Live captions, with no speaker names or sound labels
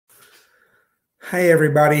Hey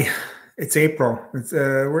everybody, it's April.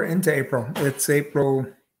 We're into April. It's April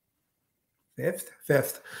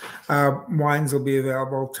 5th. Wines will be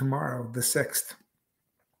available tomorrow, the 6th.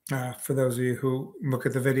 For those of you who look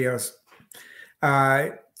at the videos,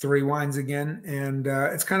 three wines again, and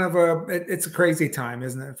it's kind of it's a crazy time,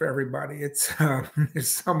 isn't it, for everybody? It's there's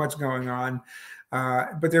so much going on,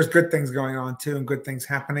 but there's good things going on too, and good things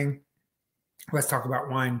happening. Let's talk about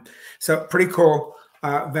wine. So pretty cool.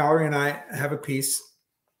 Valerie and I have a piece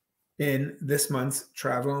in this month's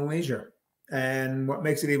Travel and Leisure. And what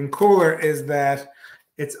makes it even cooler is that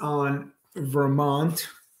it's on Vermont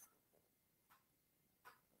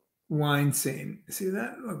wine scene. See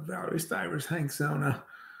that? Look, Valerie Stivers, Hank Zona,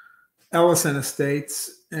 Ellison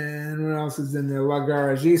Estates, and what else is in there? La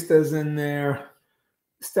Garagista's in there,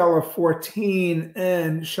 Stella 14,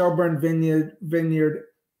 and Shelburne Vineyard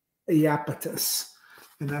Iapetus.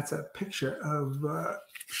 And that's a picture of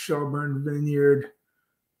Shelburne Vineyard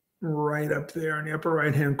right up there in the upper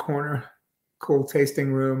right-hand corner. Cool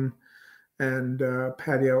tasting room and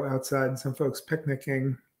patio outside. Some folks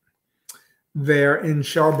picnicking there in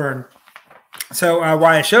Shelburne. So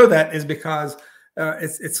why I show that is because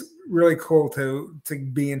it's really cool to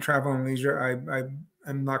be in Travel and Leisure.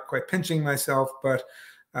 I'm not quite pinching myself, but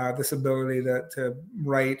this ability to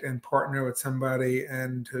write and partner with somebody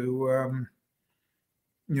and to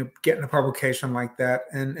get in a publication like that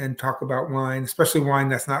and talk about wine, especially wine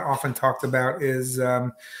that's not often talked about, is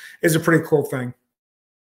a pretty cool thing.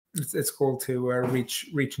 It's cool to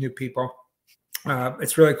reach new people.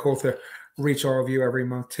 It's really cool to reach all of you every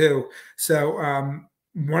month too. So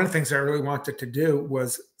one of the things I really wanted to do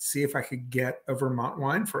was see if I could get a Vermont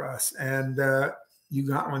wine for us, and you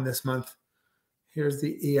got one this month. Here's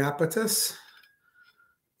the Iapetus.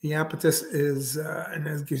 Iapetus is, and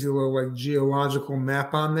it gives you a little like geological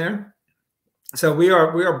map on there. So we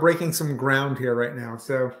are breaking some ground here right now.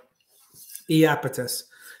 So Iapetus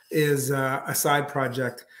is a side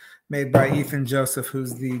project made by Ethan Joseph,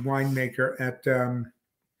 who's the winemaker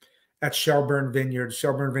at Shelburne Vineyard.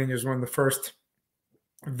 Shelburne Vineyard is one of the first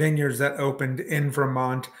vineyards that opened in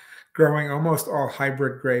Vermont, growing almost all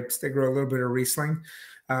hybrid grapes. They grow a little bit of Riesling.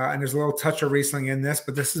 And there's a little touch of Riesling in this,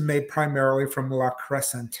 but this is made primarily from La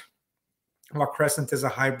Crescent. La Crescent is a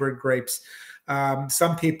hybrid grapes.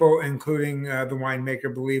 Some people, including the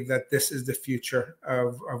winemaker, believe that this is the future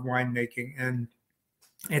of winemaking. And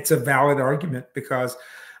it's a valid argument because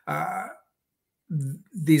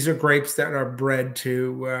these are grapes that are bred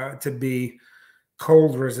to be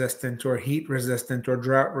cold resistant or heat resistant or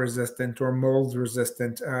drought resistant or mold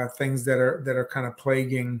resistant, things that are kind of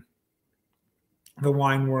plaguing the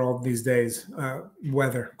wine world these days,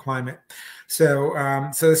 weather, climate.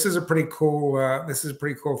 So so this is a pretty cool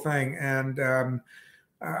thing. And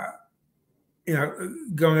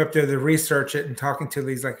going up there to research it and talking to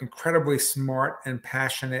these like incredibly smart and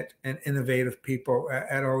passionate and innovative people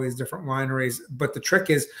at all these different wineries. But the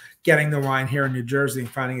trick is getting the wine here in New Jersey and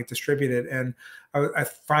finding it distributed. And I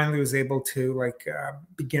finally was able to, like,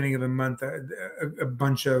 beginning of the month, a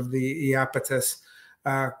bunch of the Iapetus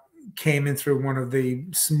came in through one of the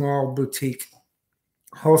small boutique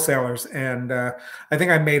wholesalers, and I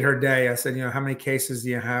think I made her day. I said, how many cases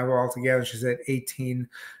do you have all together? She said 18, and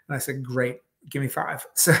I said, great, give me 5.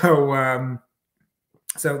 So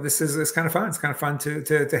so it's kind of fun. It's kind of fun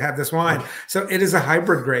to have this wine. So it is a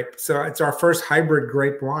hybrid grape. So it's our first hybrid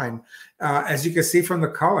grape wine. As you can see from the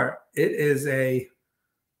color, it is a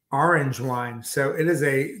orange wine. So it is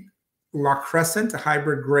a La Crescent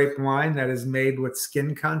hybrid grape wine that is made with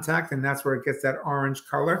skin contact, and that's where it gets that orange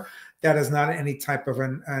color. That is not any type of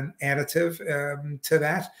an additive to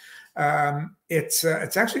that. It's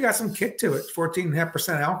actually got some kick to it,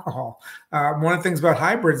 14.5% alcohol. One of the things about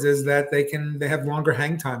hybrids is that they have longer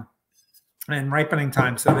hang time and ripening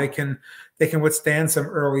time, so they can withstand some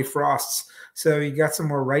early frosts. So you got some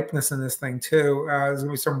more ripeness in this thing too. There's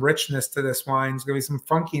gonna be some richness to this wine. There's gonna be some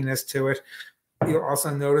funkiness to it. You'll also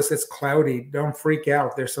notice it's cloudy. Don't freak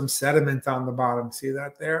out. There's some sediment on the bottom. See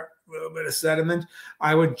that there? A little bit of sediment.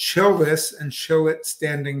 I would chill this and chill it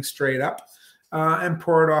standing straight up and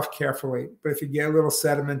pour it off carefully. But if you get a little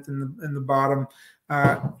sediment in the bottom,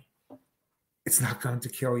 it's not going to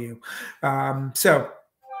kill you. So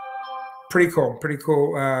pretty cool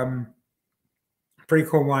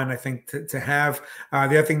wine, I think, to have. The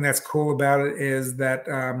other thing that's cool about it is that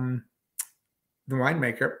the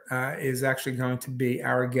winemaker is actually going to be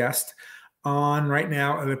our guest on, right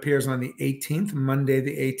now, it appears on the 18th, Monday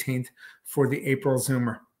the 18th, for the April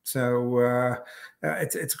Zoomer. So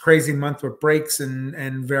it's a crazy month with breaks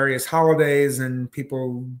and various holidays and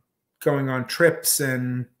people going on trips,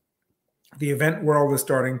 and the event world is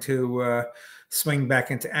starting to swing back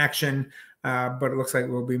into action. But it looks like it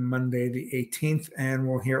will be Monday the 18th, and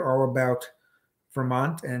we'll hear all about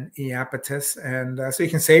Vermont and Iapetus. And so you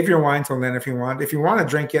can save your wine till then if you want. If you want to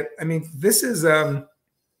drink it, I mean, this is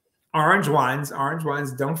orange wines. Orange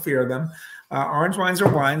wines, don't fear them. Orange wines are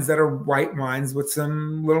wines that are white wines with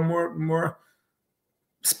some little more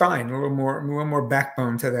spine, a little more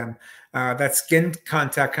backbone to them. That skin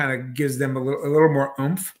contact kind of gives them a little more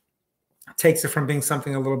oomph. Takes it from being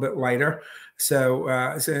something a little bit lighter. So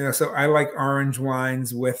I like orange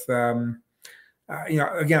wines with, again,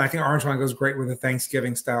 I think orange wine goes great with a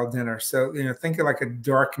Thanksgiving style dinner. So, think of like a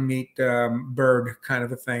dark meat bird kind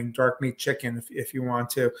of a thing, dark meat chicken, if you want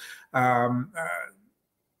to.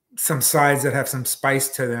 Some sides that have some spice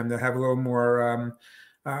to them, that have a little more,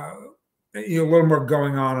 a little more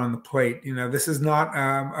going on the plate. This is not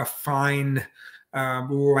a fine,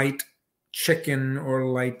 light chicken or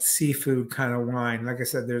light seafood kind of wine. Like I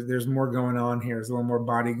said, there's more going on here. There's a little more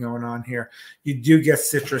body going on here. You do get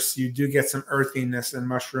citrus. You do get some earthiness and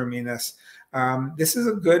mushroominess. This is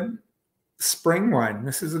a good spring wine.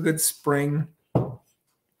 This is a good spring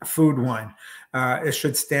food wine. It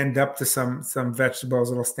should stand up to some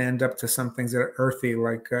vegetables. It'll stand up to some things that are earthy,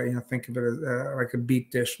 like think of it as like a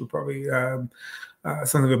beet dish would probably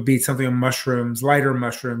something with beet, something with mushrooms, lighter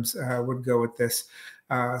mushrooms would go with this.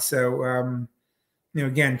 Again,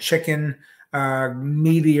 chicken,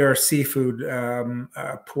 meatier seafood,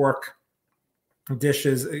 pork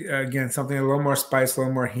dishes. Again, something a little more spice, a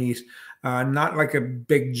little more heat. Not like a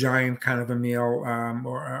big giant kind of a meal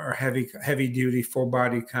or heavy duty, full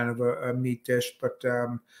body kind of a meat dish, but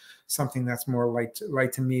something that's more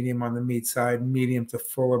light to medium on the meat side, medium to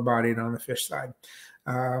fuller bodied on the fish side.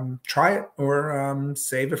 Try it or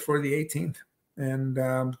save it for the 18th.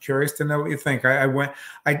 And curious to know what you think.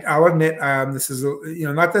 I'll admit, this is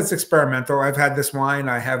not that it's experimental. I've had this wine.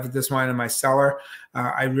 I have this wine in my cellar.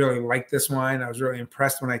 I really like this wine. I was really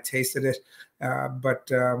impressed when I tasted it. But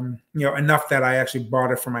enough that I actually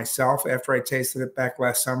bought it for myself after I tasted it back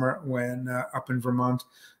last summer when up in Vermont.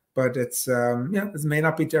 But it's it may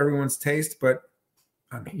not be to everyone's taste, but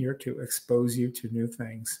I'm here to expose you to new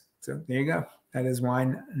things. So there you go. That is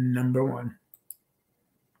wine number 1.